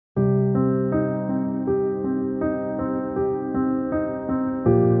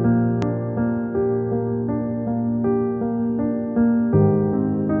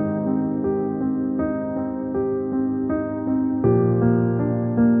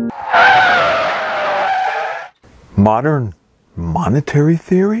Modern monetary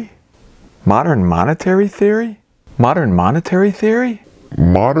theory? Modern monetary theory? Modern monetary theory?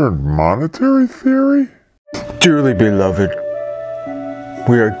 Modern monetary theory? Dearly beloved,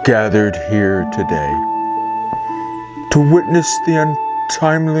 we are gathered here today to witness the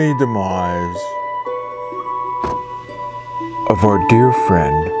untimely demise of our dear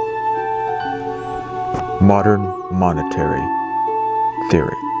friend, modern monetary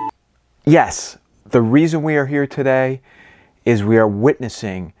theory. Yes, the reason we are here today is we are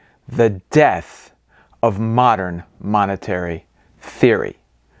witnessing the death of modern monetary theory.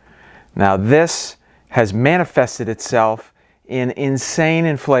 Now, this has manifested itself in insane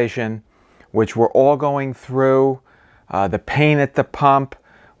inflation, which we're all going through, the pain at the pump,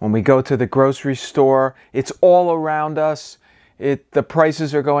 when we go to the grocery store, it's all around us. The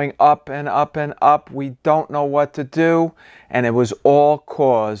prices are going up and up and up. We don't know what to do, and it was all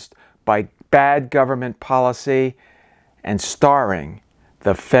caused by bad government policy and starring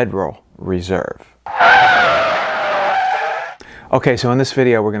the Federal Reserve. Okay, so in this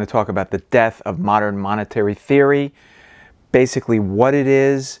video we're going to talk about the death of modern monetary theory, basically what it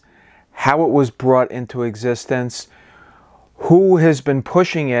is, how it was brought into existence, who has been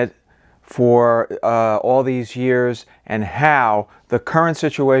pushing it for all these years, and how the current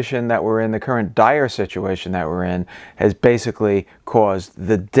situation that we're in, the current dire situation that we're in, has basically caused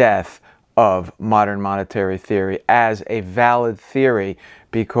the death of modern monetary theory as a valid theory,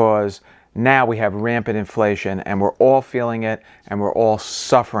 because now we have rampant inflation and we're all feeling it and we're all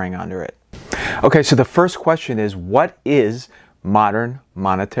suffering under it. Okay, so the first question is, what is modern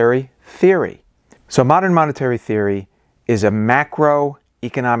monetary theory? So modern monetary theory is a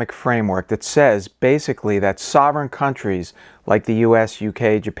macroeconomic framework that says basically that sovereign countries like the US,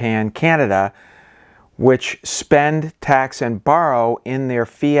 UK, Japan, Canada, which spend, tax, and borrow in their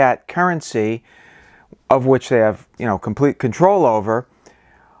fiat currency, of which they have, complete control over,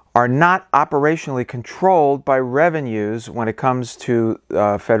 are not operationally controlled by revenues when it comes to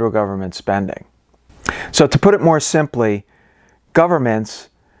federal government spending. So to put it more simply, governments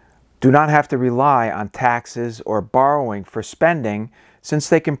do not have to rely on taxes or borrowing for spending, since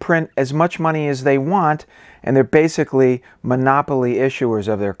they can print as much money as they want, and they're basically monopoly issuers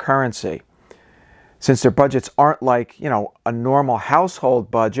of their currency. Since their budgets aren't like, a normal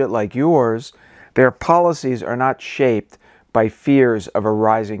household budget like yours, their policies are not shaped by fears of a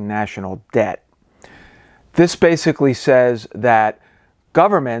rising national debt. This basically says that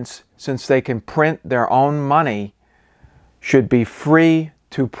governments, since they can print their own money, should be free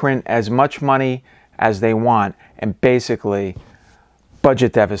to print as much money as they want, and basically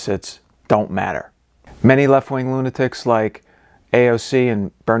budget deficits don't matter. Many left-wing lunatics like AOC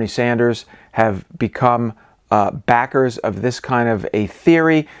and Bernie Sanders have become backers of this kind of a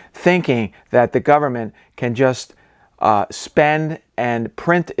theory, thinking that the government can just spend and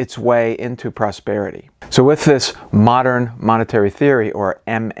print its way into prosperity. So with this modern monetary theory, or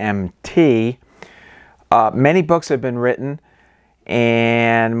MMT, many books have been written,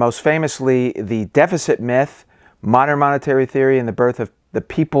 and most famously, The Deficit Myth, Modern Monetary Theory and the Birth of the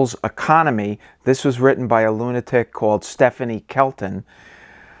People's Economy. This was written by a lunatic called Stephanie Kelton.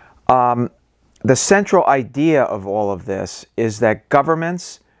 The central idea of all of this is that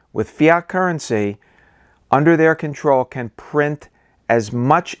governments with fiat currency under their control can print as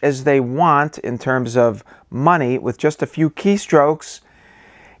much as they want in terms of money with just a few keystrokes,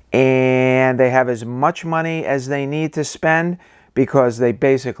 and they have as much money as they need to spend because they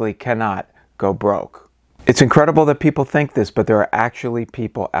basically cannot go broke. It's incredible that people think this, but there are actually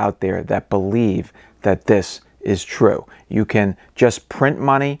people out there that believe that this is true. You can just print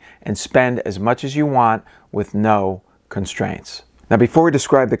money and spend as much as you want with no constraints. Now, before we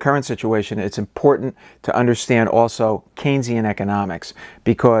describe the current situation, it's important to understand also Keynesian economics,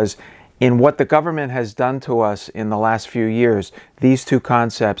 because in what the government has done to us in the last few years, these two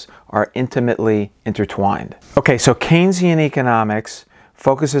concepts are intimately intertwined. Okay, so Keynesian economics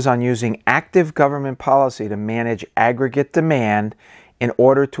focuses on using active government policy to manage aggregate demand in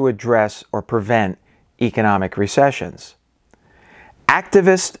order to address or prevent economic recessions.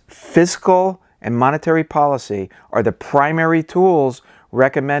 Activist fiscal and monetary policy are the primary tools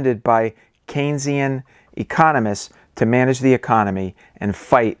recommended by Keynesian economists to manage the economy and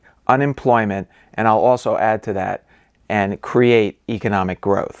fight unemployment, and I'll also add to that, and create economic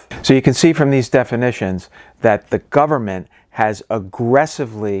growth. So you can see from these definitions that the government has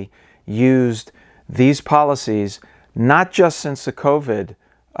aggressively used these policies, not just since the COVID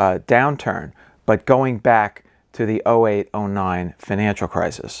downturn, but going back to the 2008-09 financial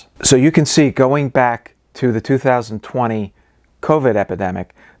crisis. So you can see, going back to the 2020 COVID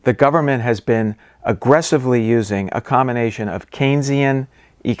epidemic, the government has been aggressively using a combination of Keynesian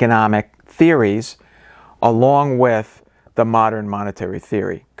economic theories along with the modern monetary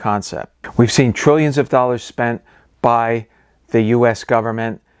theory concept. We've seen trillions of dollars spent by the U.S.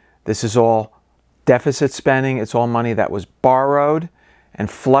 government. This is all deficit spending. It's all money that was borrowed and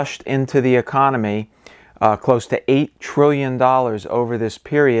flushed into the economy, close to $8 trillion over this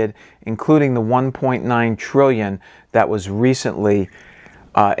period, including the $1.9 trillion that was recently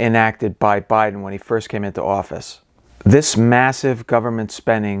enacted by Biden when he first came into office. This massive government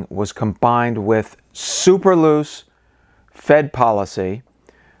spending was combined with super loose Fed policy,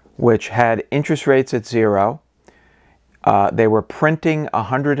 which had interest rates at zero. They were printing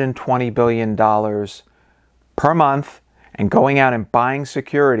 $120 billion per month and going out and buying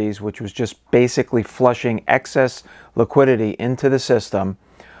securities, which was just basically flushing excess liquidity into the system.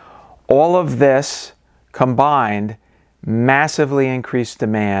 All of this combined massively increased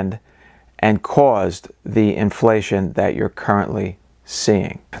demand and caused the inflation that you're currently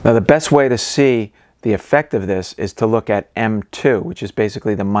seeing. Now, the best way to see the effect of this is to look at M2, which is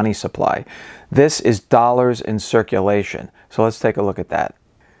basically the money supply. This is dollars in circulation. So let's take a look at that.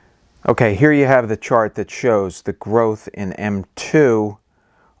 Okay, here you have the chart that shows the growth in M2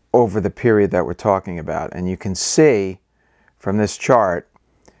 over the period that we're talking about. And you can see from this chart,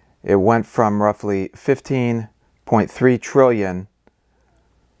 it went from roughly 15.3 trillion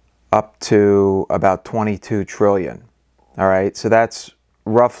up to about 22 trillion. All right, so that's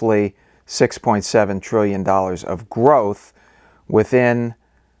roughly $6.7 trillion of growth within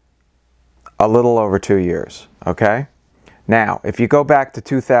a little over 2 years, okay? Now, if you go back to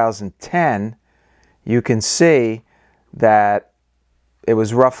 2010, you can see that it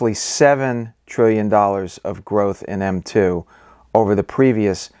was roughly $7 trillion of growth in M2 over the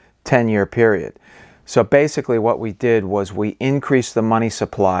previous 10-year period. So basically what we did was we increased the money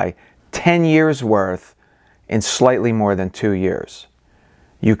supply 10 years worth in slightly more than 2 years.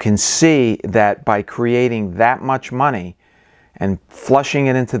 You can see that by creating that much money and flushing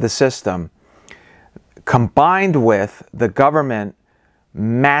it into the system, combined with the government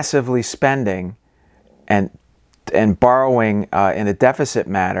massively spending and borrowing in a deficit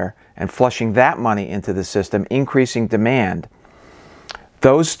manner and flushing that money into the system, increasing demand,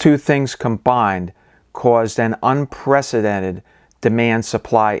 those two things combined caused an unprecedented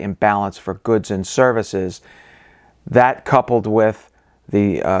demand-supply imbalance for goods and services. That, coupled with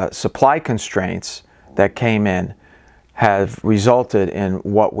the supply constraints that came in, have resulted in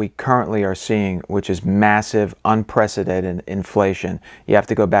what we currently are seeing, which is massive, unprecedented inflation. You have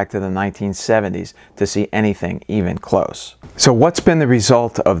to go back to the 1970s to see anything even close. So what's been the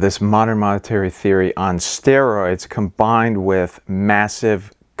result of this modern monetary theory on steroids combined with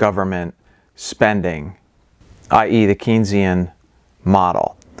massive government spending, i.e. the Keynesian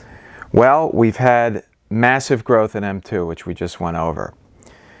model? Well, we've had massive growth in M2, which we just went over.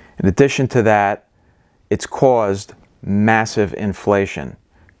 In addition to that, it's caused massive inflation,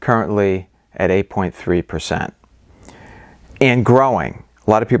 currently at 8.3%, and growing.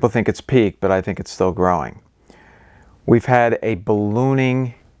 A lot of people think it's peaked, but I think it's still growing. We've had a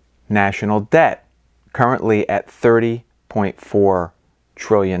ballooning national debt, currently at $30.4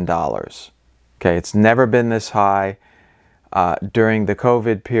 trillion. Okay, it's never been this high. During the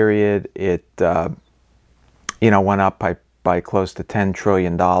COVID period, it went up by close to $10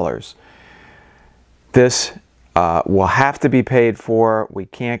 trillion. This will have to be paid for. We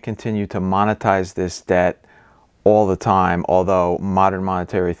can't continue to monetize this debt all the time, although modern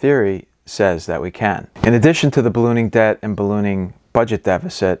monetary theory says that we can. In addition to the ballooning debt and ballooning budget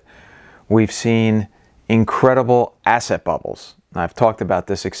deficit, we've seen incredible asset bubbles. I've talked about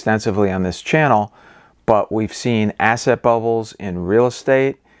this extensively on this channel, but we've seen asset bubbles in real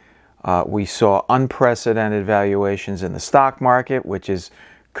estate. We saw unprecedented valuations in the stock market, which is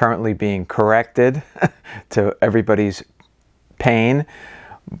currently being corrected to everybody's pain,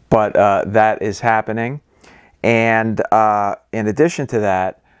 but that is happening. And in addition to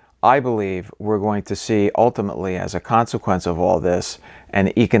that, I believe we're going to see ultimately, as a consequence of all this,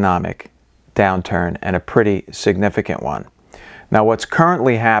 an economic downturn, and a pretty significant one. Now, what's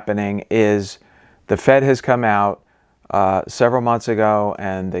currently happening is the Fed has come out several months ago,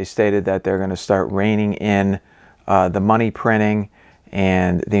 and they stated that they're going to start reining in the money printing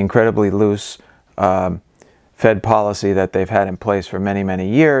and the incredibly loose Fed policy that they've had in place for many, many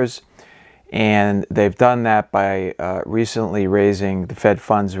years. And they've done that by recently raising the Fed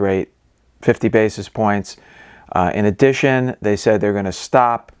funds rate 50 basis points. In addition, they said they're going to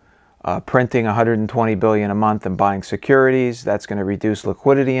stop printing $120 billion a month and buying securities. That's going to reduce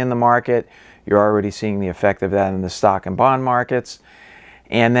liquidity in the market. You're already seeing the effect of that in the stock and bond markets.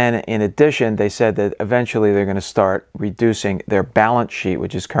 And then in addition, they said that eventually they're going to start reducing their balance sheet,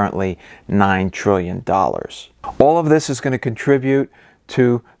 which is currently $9 trillion. All of this is going to contribute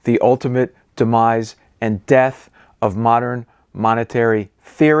to the ultimate demise and death of modern monetary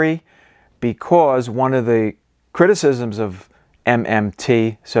theory, because one of the criticisms of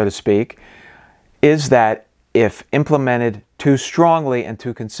MMT, so to speak, is that if implemented too strongly and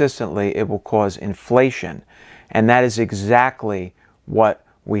too consistently, it will cause inflation. And that is exactly what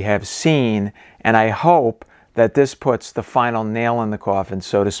we have seen, and I hope that this puts the final nail in the coffin,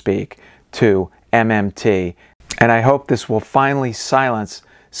 so to speak, to MMT. And I hope this will finally silence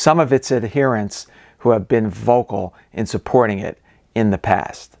some of its adherents who have been vocal in supporting it in the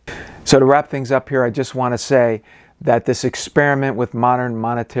past. So to wrap things up here, I just want to say that this experiment with modern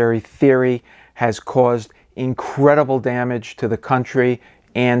monetary theory has caused incredible damage to the country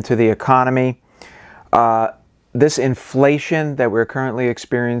and to the economy. This inflation that we're currently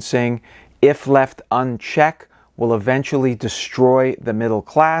experiencing, if left unchecked, will eventually destroy the middle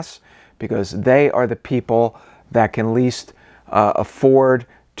class, because they are the people that can least afford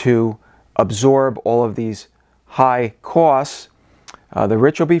to absorb all of these high costs. The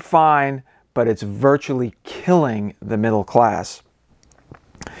rich will be fine, but it's virtually killing the middle class.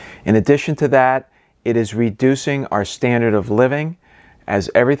 In addition to that, it is reducing our standard of living. As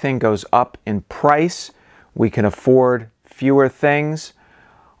everything goes up in price, we can afford fewer things.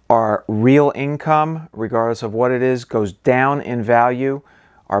 Our real income, regardless of what it is, goes down in value.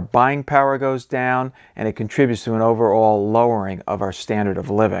 Our buying power goes down, and it contributes to an overall lowering of our standard of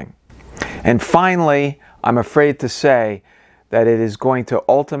living. And finally, I'm afraid to say that it is going to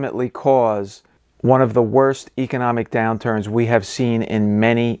ultimately cause one of the worst economic downturns we have seen in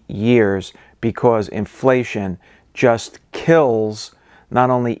many years, because inflation just kills not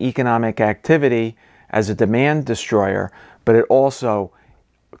only economic activity as a demand destroyer, but it also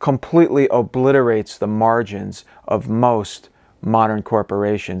completely obliterates the margins of most modern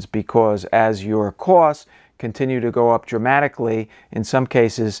corporations, because as your costs continue to go up dramatically, in some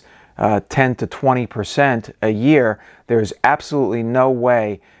cases 10 to 20% a year, there's absolutely no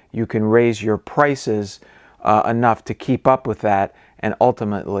way you can raise your prices enough to keep up with that, and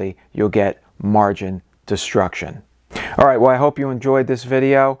ultimately you'll get margin destruction. All right, well, I hope you enjoyed this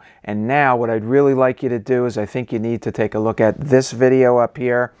video, and now what I'd really like you to do is I think you need to take a look at this video up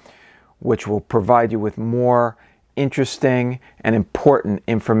here, which will provide you with more interesting and important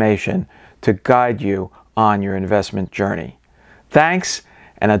information to guide you on your investment journey. Thanks,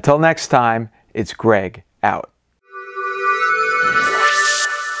 and until next time, it's Greg out.